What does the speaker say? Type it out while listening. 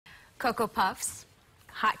Cocoa Puffs,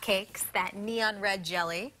 hot cakes, that neon red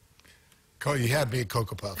jelly. You had me at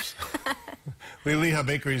Cocoa Puffs. Liliha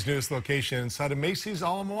Bakery's newest location inside of Macy's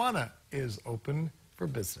Ala Moana is open for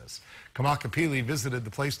business. Kamakapili visited the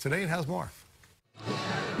place today and has more.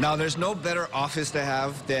 Now, there's no better office to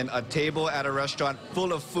have than a table at a restaurant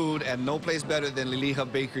full of food, and no place better than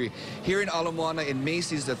Liliha Bakery. Here in Ala Moana in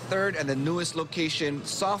Macy's, the third and the newest location.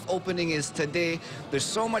 Soft opening is today. There's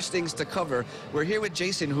so much things to cover. We're here with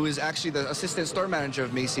Jason, who is actually the assistant store manager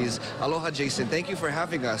of Macy's. Aloha, Jason. Thank you for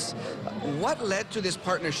having us. What led to this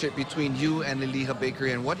partnership between you and Liliha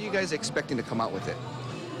Bakery, and what are you guys expecting to come out with it?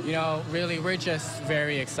 You know, really, we're just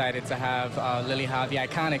very excited to have Liliha, the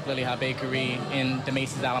iconic Liliha Bakery, in the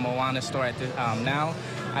Macy's Ala Moana store at the, now.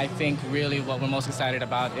 I think really what we're most excited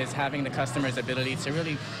about is having the customer's ability to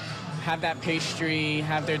really have that pastry,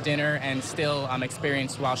 have their dinner, and still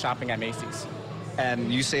experience while shopping at Macy's.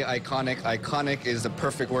 And you say iconic. Iconic is the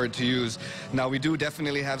perfect word to use. Now, we do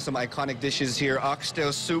definitely have some iconic dishes here.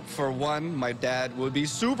 Oxtail soup, for one. My dad would be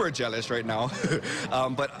super jealous right now.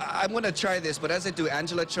 But I'm going to try this. But as I do,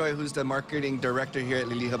 Angela Choi, who's the marketing director here at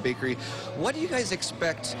Liliha Bakery, what do you guys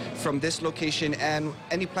expect from this location and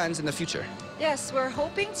any plans in the future? Yes, we're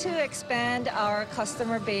hoping to expand our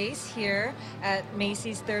customer base here at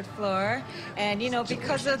Macy's third floor. And, you know,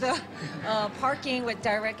 because of the parking with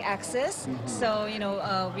direct access, so, you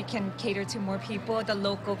know, we can cater to more people, the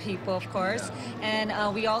local people, of course.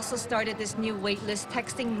 And we also started this new waitlist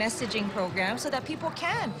texting messaging program so that people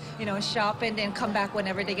can, you know, shop and then come back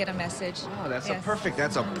whenever they get a message. Oh, that's a perfect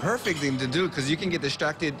thing to do, because you can get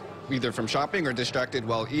distracted either from shopping or distracted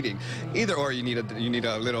while eating. Either or, you need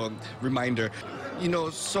a little reminder. You know,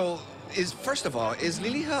 so first of all, is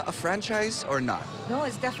Liliha a franchise or not? No,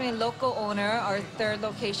 it's definitely a local owner, our third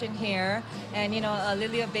location here. And, you know,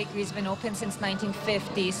 Liliha Bakery's been open since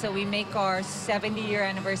 1950, so we make our 70-year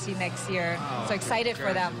anniversary next year. Oh, so excited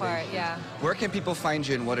for that part, yeah. Where can people find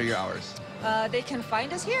you and what are your hours? They can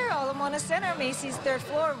find us here, Ala Moana Center, Macy's third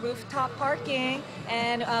floor, rooftop parking,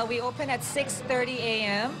 and we open at 6:30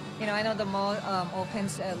 a.m. You know, I know the mall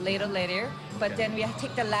opens later, but then we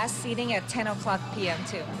take the last seating at 10 o'clock p.m.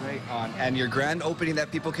 too. Right on. And your grand opening that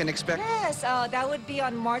people can expect? Yes, that would be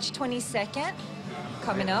on March 22nd,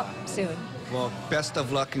 coming up soon. Well, best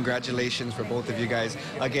of luck. Congratulations for both of you guys.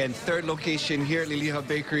 Again, third location here at Liliha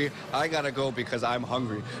Bakery. I gotta go because I'm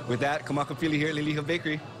hungry. With that, Kamakapili here at Liliha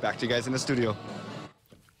Bakery. Back to you guys in the studio.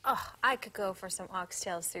 Oh, I could go for some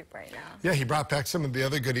oxtail soup right now. Yeah, he brought back some of the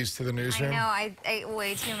other goodies to the newsroom. I know, I ate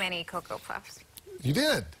way too many Cocoa Puffs. You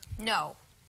did? No.